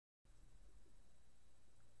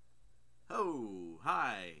Hello,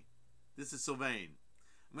 hi, this is Sylvain.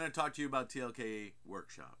 I'm going to talk to you about TLK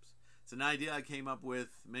workshops. It's an idea I came up with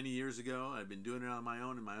many years ago. I've been doing it on my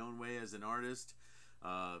own, in my own way as an artist.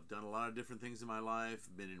 I've done a lot of different things in my life,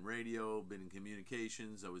 been in radio, been in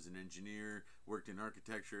communications, I was an engineer, worked in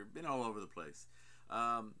architecture, been all over the place.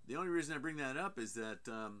 The only reason I bring that up is that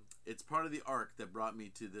it's part of the arc that brought me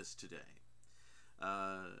to this today.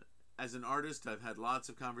 As an artist, I've had lots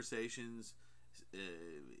of conversations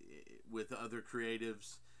with other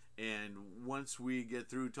creatives, and once we get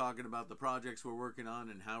through talking about the projects we're working on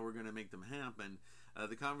and how we're going to make them happen,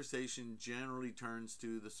 the conversation generally turns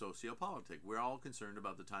to the sociopolitic. We're all concerned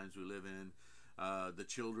about the times we live in, the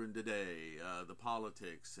children today, the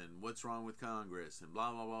politics, and what's wrong with Congress, and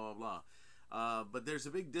blah, blah, blah, blah, blah. But there's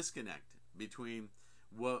a big disconnect between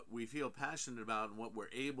what we feel passionate about and what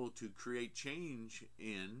we're able to create change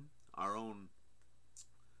in our own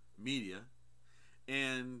media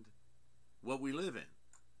and what we live in.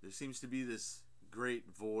 There seems to be this great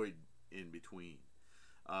void in between.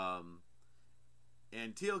 And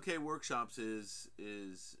TLK Workshops is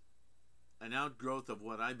an outgrowth of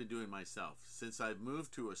what I've been doing myself. Since I've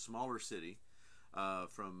moved to a smaller city,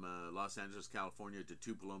 from Los Angeles, California to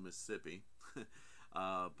Tupelo, Mississippi,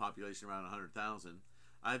 population around 100,000,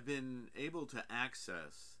 I've been able to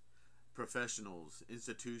access professionals,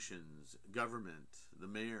 institutions, government, the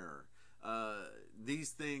mayor. These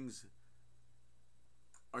things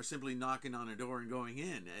are simply knocking on a door and going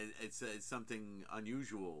in. It's something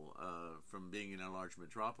unusual from being in a large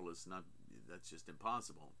metropolis. That's just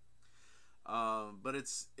impossible. But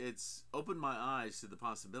it's opened my eyes to the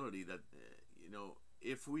possibility that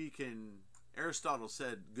if we can. Aristotle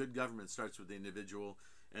said good government starts with the individual,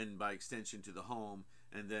 and by extension to the home,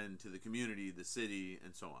 and then to the community, the city,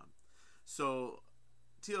 and so on. So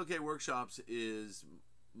TLK Workshops is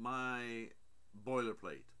my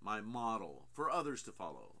boilerplate, my model for others to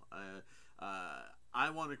follow. I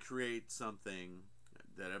want to create something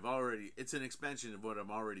that it's an expansion of what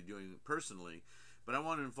I'm already doing personally, but I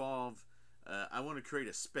want to involve, I want to create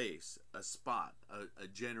a space, a spot, a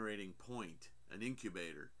generating point, an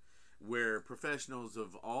incubator, where professionals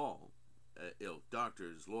of all ilk,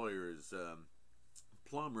 doctors, lawyers,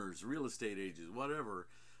 plumbers, real estate agents, whatever,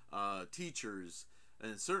 teachers,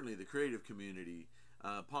 and certainly the creative community,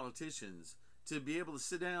 politicians, to be able to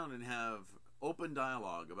sit down and have open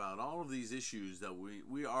dialogue about all of these issues that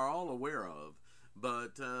we are all aware of,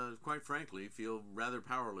 but quite frankly feel rather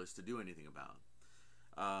powerless to do anything about.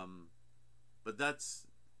 But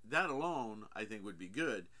that alone, I think, would be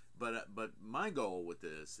good. But my goal with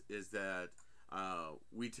this is that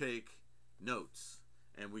we take notes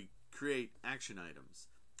and we create action items.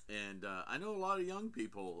 And I know a lot of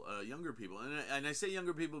younger people, and I say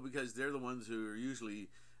younger people because they're the ones who are usually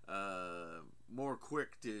more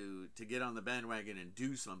quick to get on the bandwagon and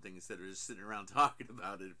do something instead of just sitting around talking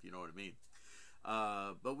about it, if you know what I mean.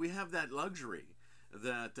 But we have that luxury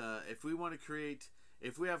that if we want to create,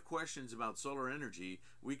 if we have questions about solar energy,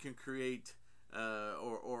 we can create,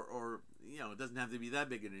 or it doesn't have to be that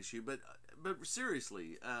big an issue, but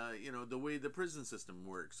seriously, the way the prison system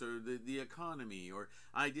works, or the economy, or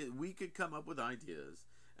we could come up with ideas,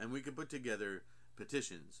 and we could put together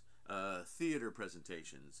petitions, theater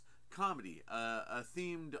presentations, comedy, a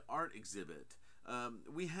themed art exhibit.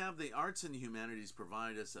 We have the arts and humanities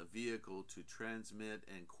provide us a vehicle to transmit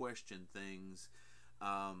and question things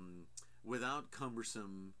without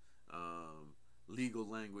cumbersome legal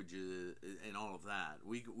languages and all of that.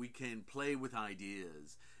 We can play with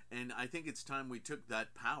ideas, and I think it's time we took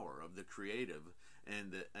that power of the creative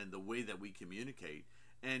and the way that we communicate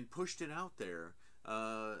and pushed it out there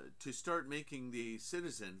to start making the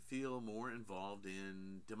citizen feel more involved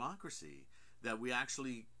in democracy, that we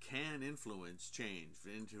actually can influence change,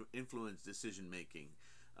 influence decision making,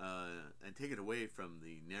 and take it away from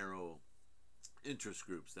the narrow interest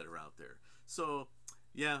groups that are out there. So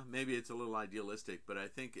yeah, maybe it's a little idealistic, but I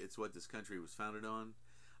think it's what this country was founded on.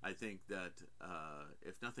 I think that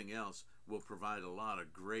if nothing else, we'll provide a lot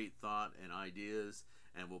of great thought and ideas,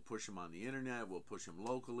 and we'll push them on the internet, we'll push them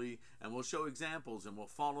locally, and we'll show examples, and we'll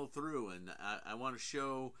follow through. And I want to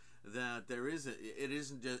show that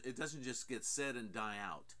it doesn't just get said and die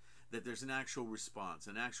out, that there's an actual response,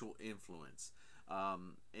 an actual influence.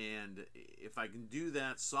 And if I can do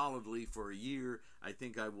that solidly for a year, I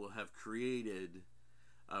think I will have created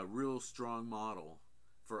a real strong model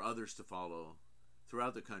for others to follow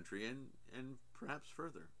throughout the country and perhaps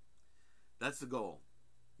further. That's the goal.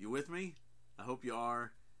 You with me? I hope you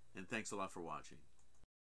are, and thanks a lot for watching.